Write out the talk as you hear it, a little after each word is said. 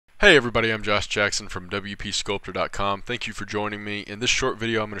Hey everybody, I'm Josh Jackson from WPSculptor.com. Thank you for joining me. In this short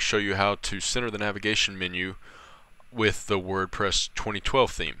video, I'm going to show you how to center the navigation menu with the WordPress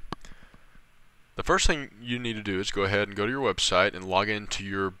 2012 theme. The first thing you need to do is go ahead and go to your website and log into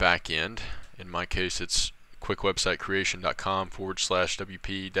your backend. In my case, it's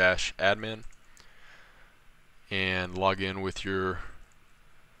quickwebsitecreation.com/WP-admin, and log in with your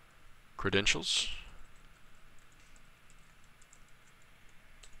credentials.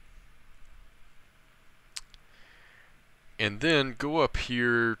 And then go up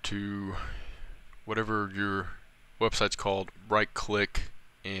here to whatever your website's called, right click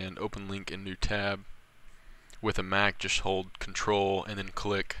and open link in new tab. With a Mac, just hold Control and then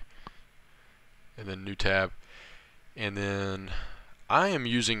click and then new tab. And then I am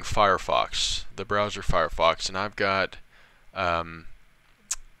using Firefox, the browser Firefox, and I've got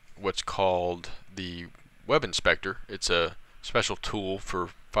what's called the Web Inspector. It's a special tool for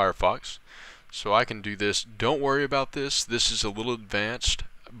Firefox. So I can do this. Don't worry about this. This is a little advanced,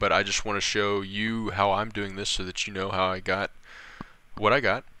 but I just want to show you how I'm doing this so that you know how I got what I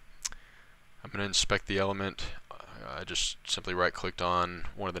got. I'm going to inspect the element. I just simply right clicked on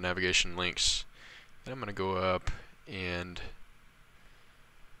one of the navigation links. Then I'm going to go up, and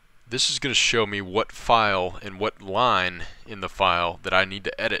this is going to show me what file and what line in the file that I need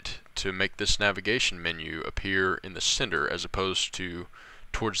to edit to make this navigation menu appear in the center as opposed to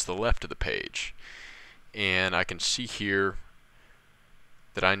towards the left of the page. And I can see here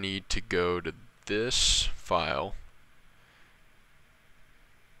that I need to go to this file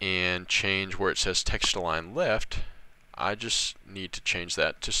and change where it says text align left. I just need to change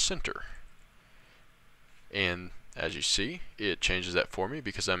that to center, and as you see, it changes that for me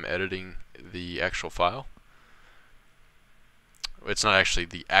because I'm editing the actual file. It's not actually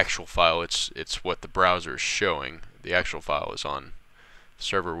the actual file, it's what the browser is showing. The actual file is on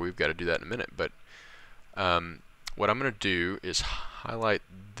server. We've got to do that in a minute, but what I'm going to do is highlight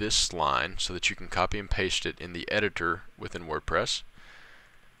this line so that you can copy and paste it in the editor within WordPress,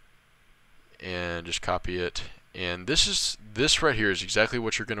 and just copy it. And this right here is exactly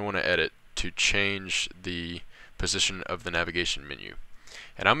what you're going to want to edit to change the position of the navigation menu.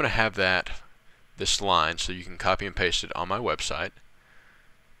 And I'm going to have this line so you can copy and paste it on my website.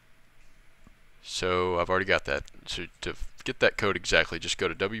 So I've already got that. So to get that code exactly, just go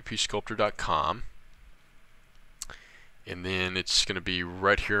to WPSculptor.com, and then it's going to be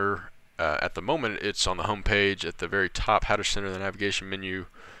right here. At the moment, it's on the home page at the very top, how to center the navigation menu.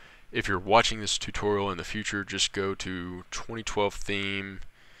 If you're watching this tutorial in the future, just go to 2012 theme,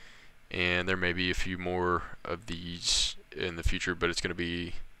 and there may be a few more of these in the future, but it's going to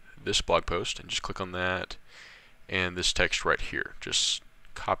be this blog post, and just click on that, and this text right here. Just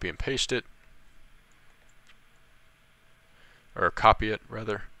copy and paste it, or copy it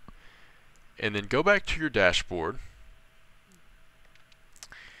rather, and then go back to your dashboard,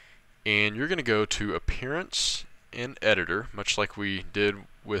 and you're going to go to Appearance and Editor, much like we did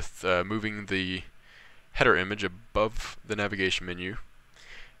with moving the header image above the navigation menu.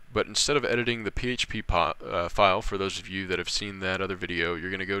 But instead of editing the PHP file, for those of you that have seen that other video, you're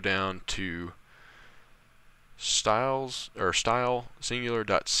going to go down to styles, or style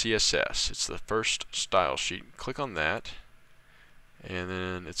singular.css. It's the first style sheet. Click on that, and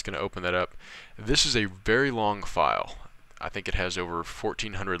then it's going to open that up. This is a very long file. I think it has over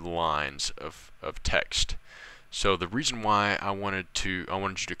 1,400 lines of text. So the reason why I wanted you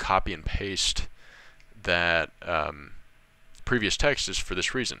to copy and paste that previous text is for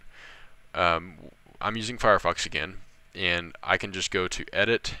this reason. I'm using Firefox again, and I can just go to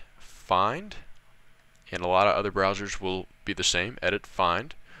Edit, Find, and a lot of other browsers will be the same, Edit,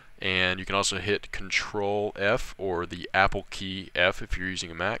 Find, and you can also hit Control F or the Apple key F if you're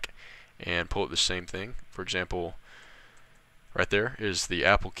using a Mac and pull up the same thing. For example, right there is the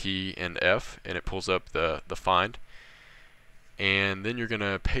Apple key and F, and it pulls up the find. And then you're going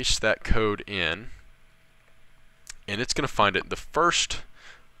to paste that code in, and it's going to find it. The first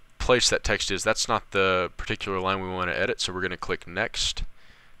place that text is, that's not the particular line we want to edit, so we're going to click Next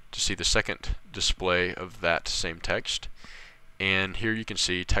to see the second display of that same text. And here you can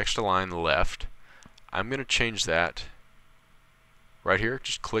see text align left. I'm going to change that right here.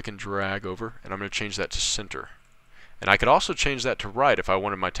 Just click and drag over, and I'm going to change that to center. And I could also change that to right if I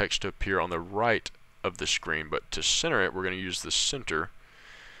wanted my text to appear on the right of the screen, but to center it, we're going to use the center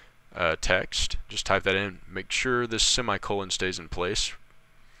text. Just type that in. Make sure this semicolon stays in place.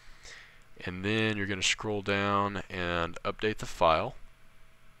 And then you're going to scroll down and update the file.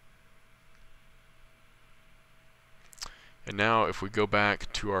 And now if we go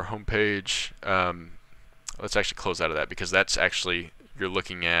back to our home page, let's actually close out of that, because that's actually you're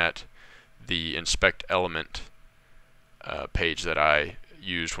looking at the inspect element page that I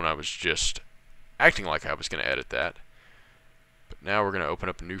used when I was just acting like I was going to edit that. But now we're going to open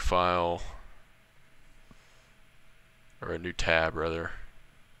up a new file, or a new tab rather,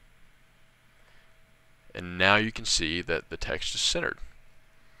 and now you can see that the text is centered.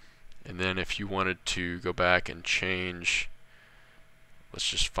 And then if you wanted to go back and change, let's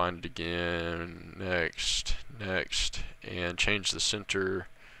just find it again, next, and change the center.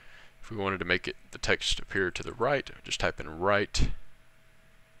 If we wanted to make it the text appear to the right, just type in right,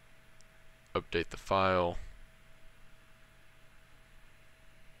 update the file,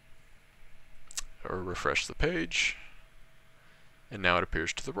 or refresh the page, and now it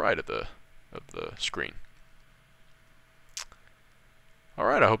appears to the right of the screen.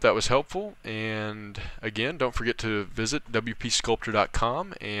 Alright, I hope that was helpful, and again, don't forget to visit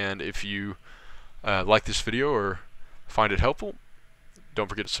wpsculptor.com, and if you like this video or find it helpful, don't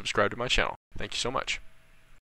forget to subscribe to my channel. Thank you so much.